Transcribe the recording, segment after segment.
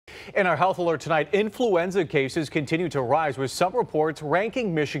In our health alert tonight, influenza cases continue to rise, with some reports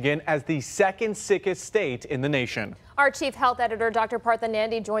ranking Michigan as the second sickest state in the nation. Our chief health editor, Dr.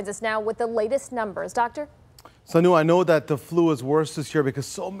 Nandi, joins us now with the latest numbers. Doctor? Sanu, I know that the flu is worse this year because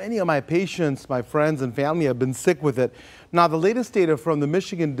so many of my patients, my friends and family have been sick with it. Now, the latest data from the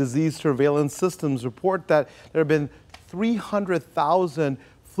Michigan Disease Surveillance Systems report that there have been 300,000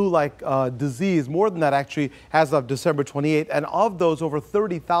 flu-like disease, more than that actually, as of December 28th. And of those, over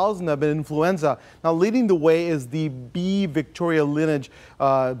 30,000 have been influenza. Now, leading the way is the B Victoria lineage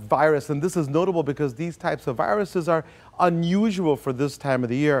virus. And this is notable because these types of viruses are unusual for this time of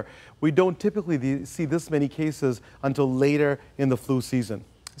the year. We don't typically see this many cases until later in the flu season.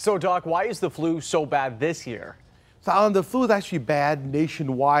 So, Doc, why is the flu so bad this year? So, Alan, the flu is actually bad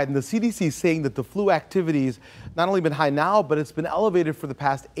nationwide, and the CDC is saying that the flu activity has not only been high now, but it's been elevated for the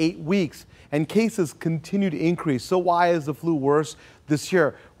past 8 weeks, and cases continue to increase. So why is the flu worse this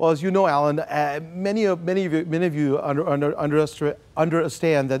year? Well, as you know, Alan, many of you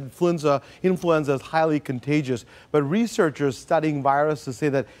understand that influenza is highly contagious, but researchers studying viruses say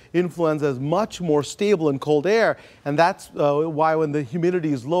that influenza is much more stable in cold air, and that's why when the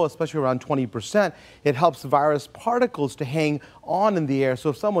humidity is low, especially around 20%, it helps virus particles to hang on in the air. So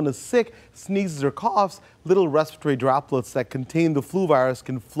if someone is sick, sneezes or coughs, little respiratory droplets that contain the flu virus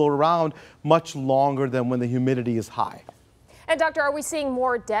can float around much longer than when the humidity is high. And doctor, are we seeing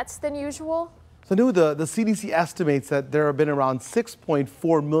more deaths than usual? So the CDC estimates that there have been around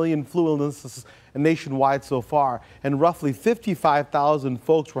 6.4 million flu illnesses nationwide so far, and roughly 55,000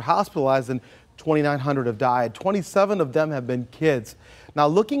 folks were hospitalized and 2,900 have died. 27 of them have been kids. Now,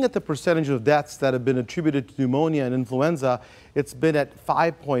 looking at the percentage of deaths that have been attributed to pneumonia and influenza, it's been at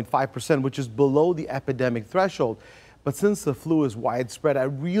 5.5%, which is below the epidemic threshold. But since the flu is widespread, I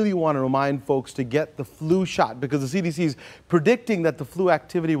really want to remind folks to get the flu shot because the CDC is predicting that the flu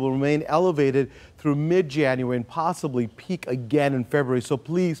activity will remain elevated through mid-January and possibly peak again in February. So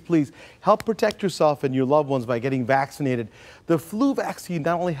please, please help protect yourself and your loved ones by getting vaccinated. The flu vaccine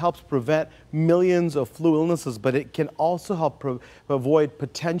not only helps prevent millions of flu illnesses, but it can also help avoid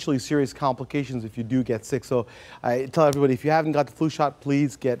potentially serious complications if you do get sick. So I tell everybody, if you haven't got the flu shot,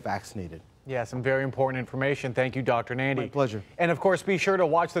 please get vaccinated. Yeah, some very important information. Thank you, Dr. Nandi. My pleasure. And of course, be sure to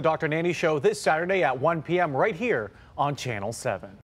watch the Dr. Nandi Show this Saturday at 1 p.m. right here on Channel 7.